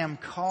 for I am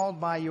called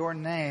by your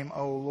name,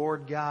 O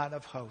Lord God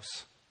of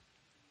hosts.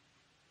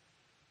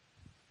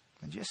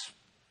 And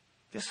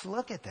just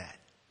look at that.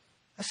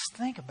 Let's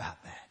think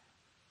about that.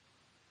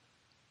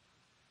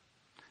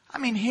 I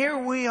mean, here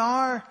we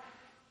are,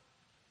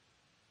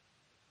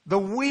 the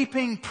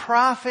weeping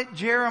prophet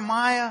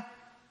Jeremiah,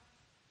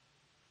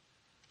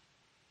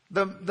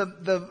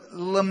 the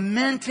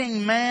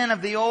lamenting man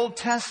of the Old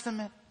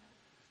Testament,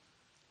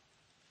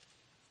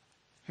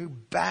 who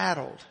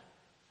battled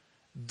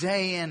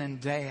day in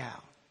and day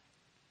out.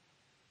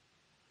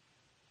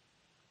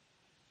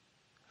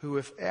 Who,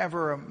 if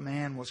ever a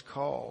man was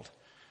called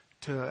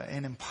to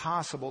an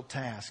impossible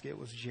task, it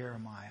was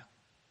Jeremiah.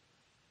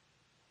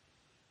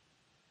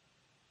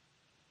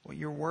 Well,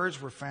 your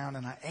words were found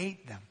and I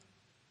ate them.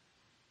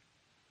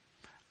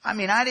 I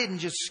mean, I didn't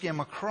just skim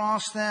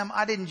across them.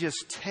 I didn't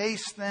just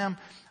taste them,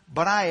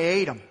 but I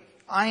ate them.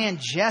 I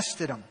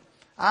ingested them.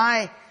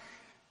 I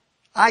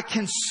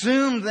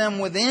consumed them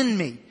within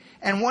me.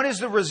 And what is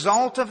the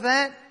result of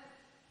that?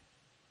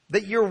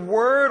 That your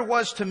word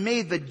was to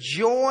me the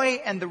joy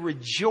and the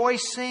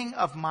rejoicing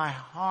of my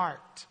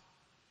heart.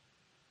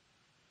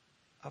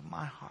 Of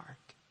my heart.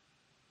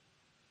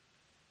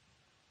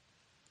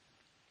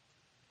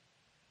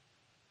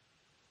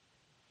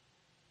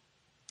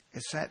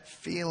 It's that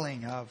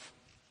feeling of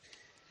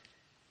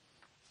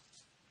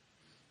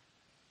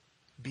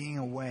being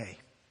away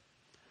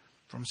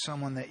from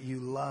someone that you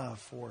love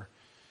for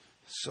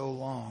so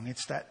long.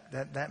 It's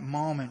that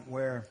moment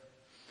where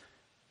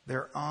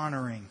they're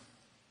honoring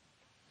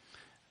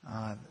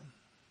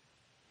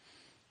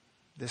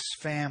this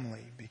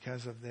family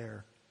because of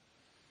their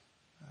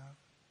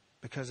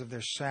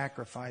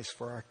sacrifice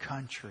for our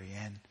country,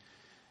 and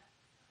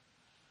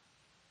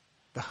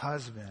the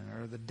husband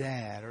or the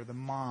dad or the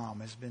mom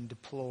has been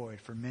deployed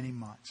for many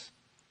months.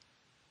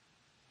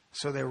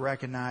 So they're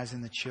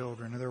recognizing the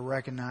children, or they're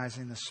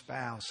recognizing the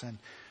spouse. And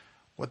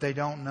what they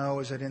don't know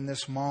is that in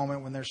this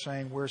moment when they're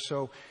saying, we're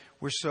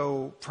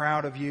so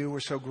proud of you, we're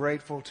so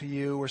grateful to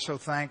you, we're so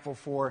thankful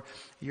for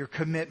your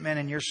commitment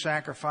and your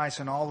sacrifice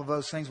and all of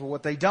those things. Well,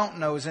 what they don't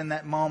know is in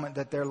that moment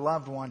that their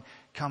loved one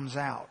comes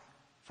out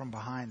from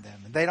behind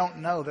them. And they don't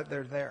know that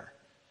they're there.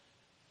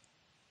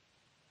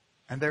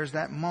 And there's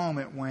that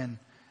moment when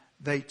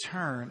they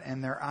turn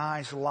and their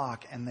eyes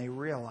lock and they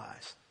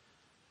realize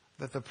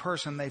that the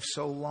person they've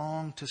so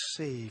longed to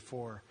see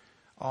for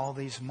all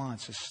these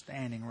months is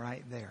standing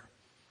right there.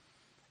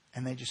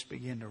 And they just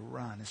begin to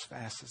run as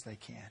fast as they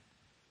can.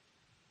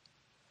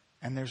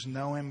 And there's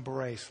no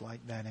embrace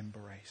like that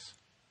embrace.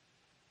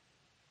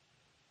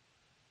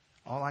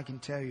 All I can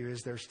tell you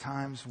is there's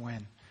times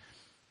when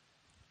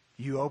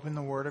you open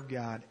the Word of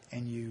God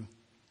and you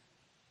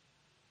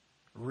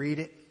read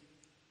it.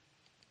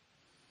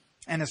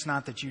 And it's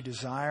not that you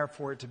desire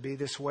for it to be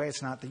this way.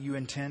 It's not that you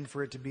intend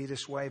for it to be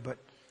this way. But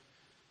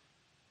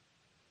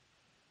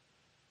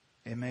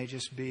it may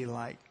just be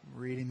like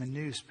reading the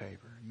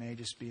newspaper. It may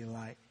just be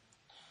like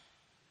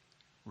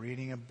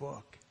reading a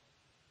book.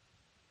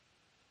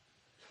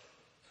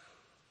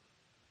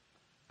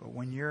 But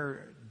when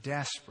you're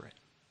desperate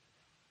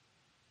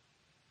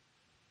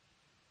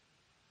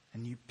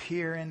and you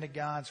peer into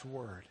God's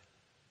Word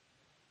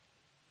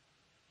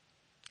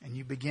and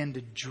you begin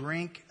to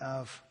drink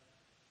of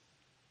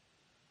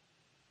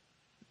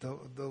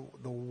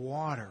the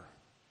water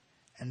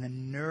and the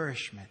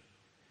nourishment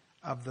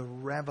of the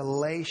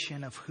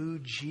revelation of who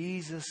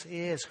Jesus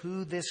is,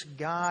 who this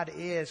God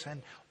is,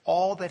 and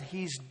all that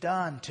He's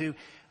done, to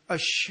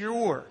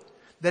assure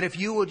that if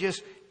you will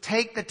just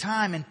take the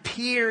time and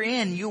peer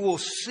in, you will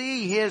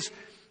see His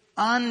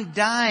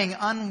undying,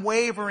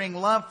 unwavering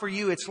love for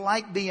you. It's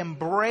like the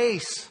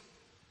embrace.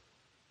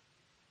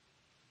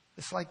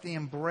 It's like the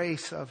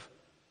embrace of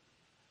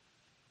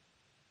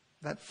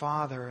that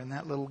father and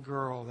that little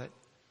girl that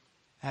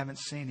haven't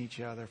seen each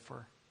other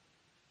for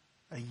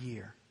a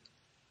year.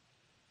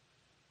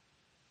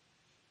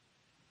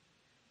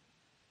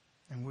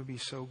 And we'd be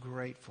so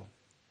grateful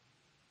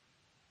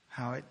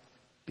how it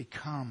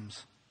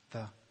becomes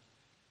the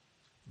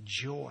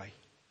joy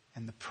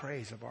and the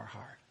praise of our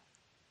heart.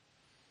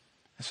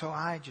 And so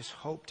I just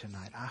hope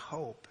tonight, I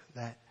hope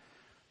that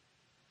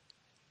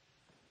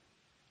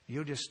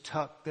you'll just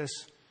tuck this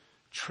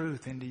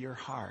truth into your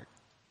heart.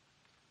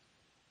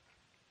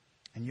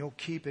 And you'll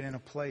keep it in a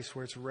place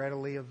where it's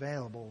readily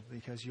available,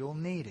 because you'll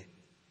need it.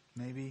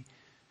 Maybe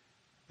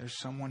there's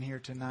someone here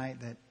tonight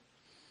that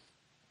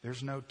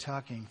there's no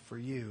tucking for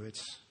you.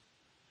 It's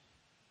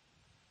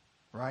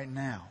right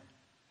now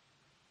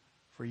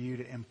for you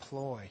to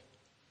employ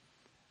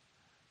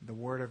the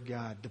Word of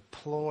God,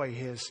 deploy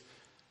His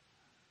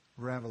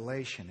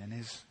revelation and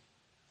His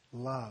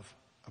love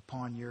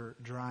upon your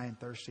dry and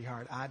thirsty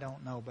heart. I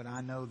don't know, but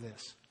I know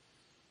this.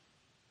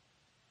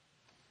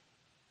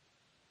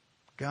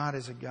 God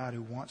is a God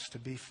who wants to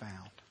be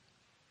found.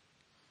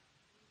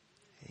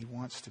 He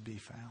wants to be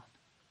found.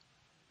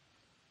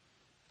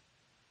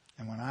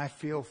 And when I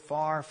feel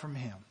far from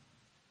Him,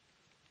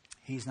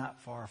 He's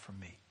not far from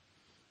me.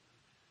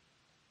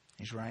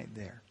 He's right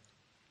there.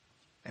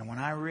 And when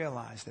I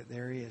realize that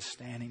there He is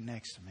standing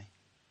next to me,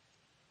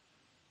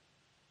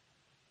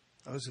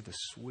 those are the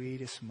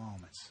sweetest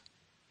moments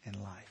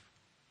in life.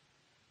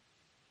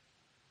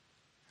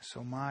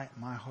 So my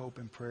hope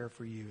and prayer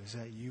for you is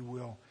that you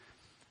will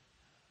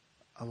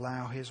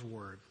allow His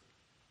Word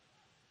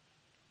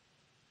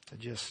to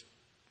just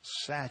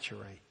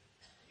saturate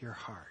your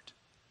heart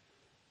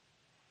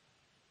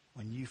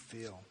when you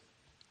feel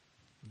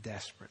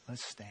desperate.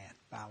 Let's stand,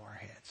 bow our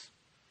heads.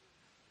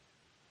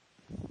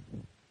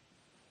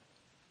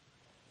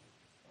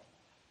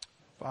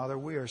 Father,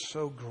 we are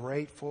so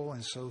grateful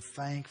and so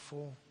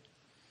thankful.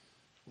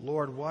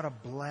 Lord, what a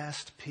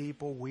blessed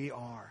people we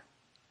are.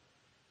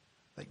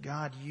 That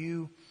God,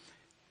 you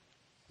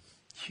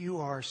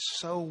are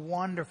so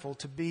wonderful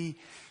to be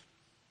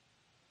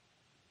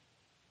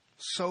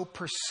so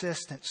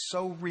persistent,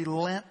 so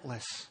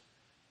relentless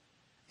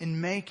in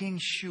making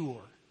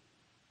sure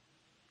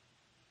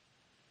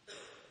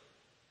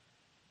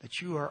that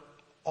you are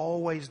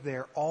always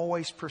there,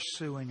 always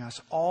pursuing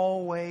us,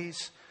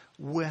 always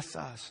with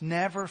us,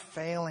 never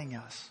failing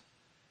us.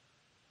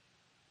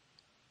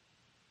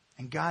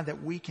 And God,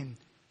 that we can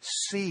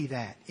see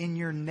that in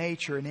your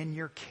nature and in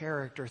your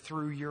character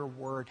through your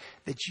Word,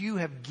 that you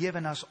have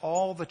given us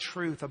all the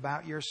truth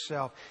about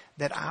yourself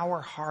that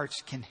our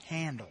hearts can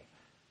handle.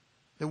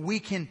 That we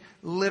can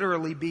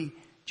literally be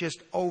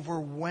just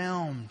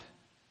overwhelmed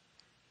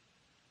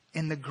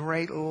in the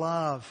great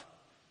love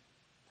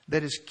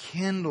that is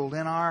kindled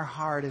in our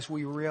heart as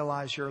we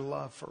realize your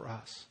love for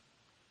us.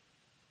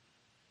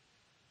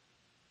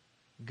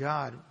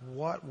 God,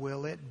 what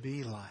will it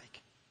be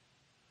like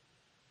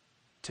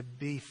to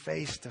be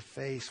face to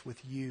face with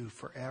you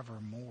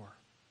forevermore?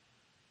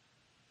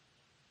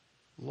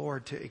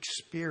 Lord, to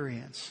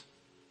experience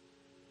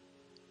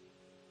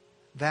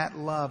that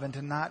love and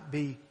to not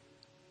be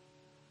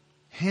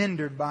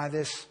hindered by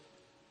this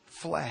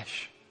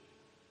flesh.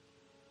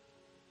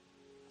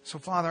 So,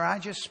 Father, I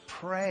just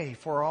pray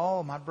for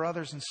all my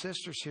brothers and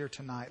sisters here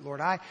tonight. Lord,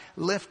 I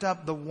lift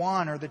up the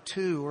one or the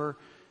two or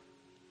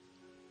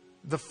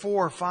the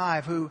 4 or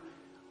 5 who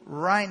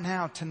right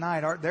now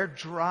tonight they're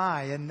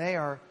dry and they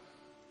are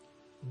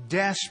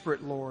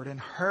desperate, Lord, and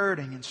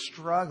hurting and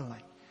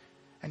struggling.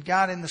 And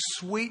God, in the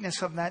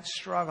sweetness of that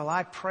struggle,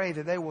 I pray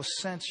that they will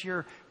sense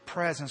your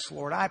presence,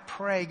 Lord. I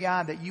pray,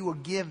 God, that you will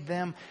give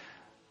them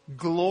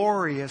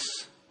glorious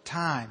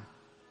time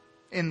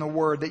in the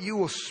Word, that you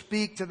will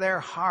speak to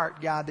their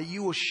heart, God, that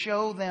you will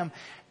show them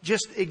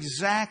just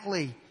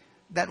exactly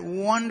that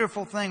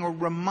wonderful thing, or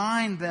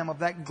remind them of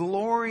that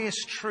glorious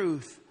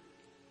truth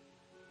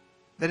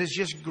that has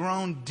just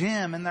grown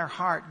dim in their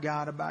heart,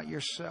 God, about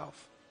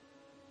yourself.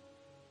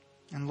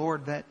 And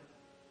Lord, that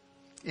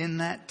in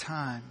that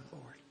time,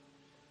 Lord,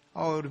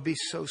 oh, it would be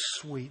so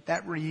sweet.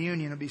 That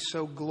reunion would be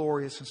so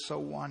glorious and so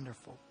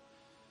wonderful.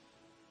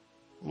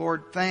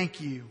 Lord, thank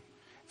you.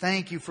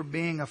 Thank you for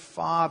being a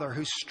Father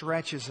who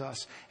stretches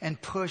us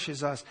and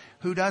pushes us,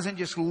 who doesn't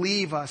just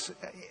leave us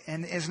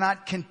and is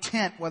not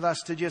content with us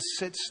to just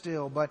sit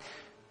still, but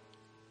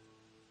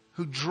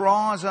who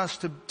draws us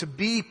to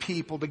be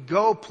people, to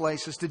go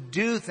places, to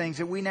do things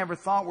that we never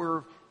thought we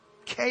were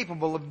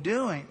capable of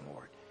doing,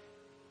 Lord.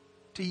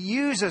 To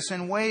use us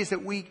in ways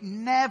that we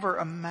never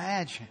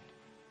imagined.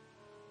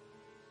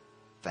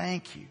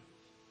 Thank you.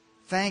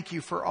 Thank you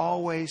for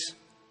always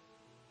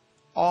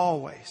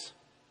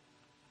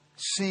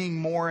seeing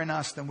more in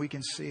us than we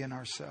can see in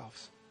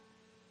ourselves.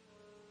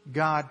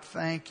 God,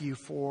 thank you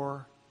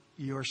for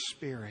your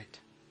Spirit.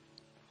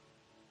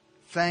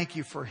 Thank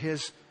you for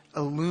His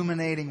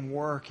illuminating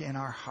work in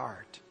our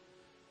heart.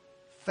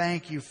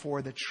 Thank you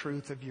for the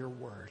truth of your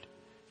word.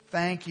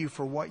 Thank you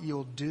for what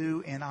you'll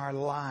do in our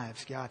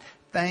lives, God.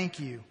 Thank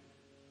you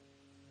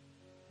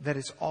that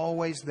it's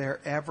always there,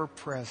 ever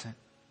present.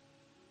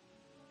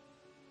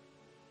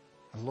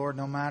 Lord,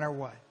 no matter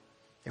what,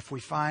 if we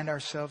find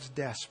ourselves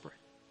desperate,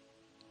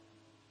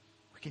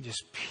 we can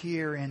just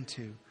peer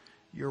into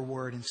your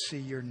word and see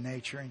your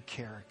nature and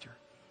character.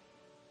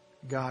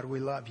 God, we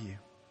love you.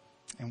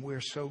 And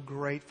we're so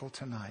grateful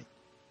tonight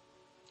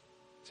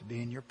to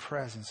be in your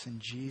presence in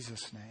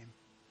Jesus' name.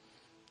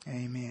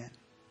 Amen.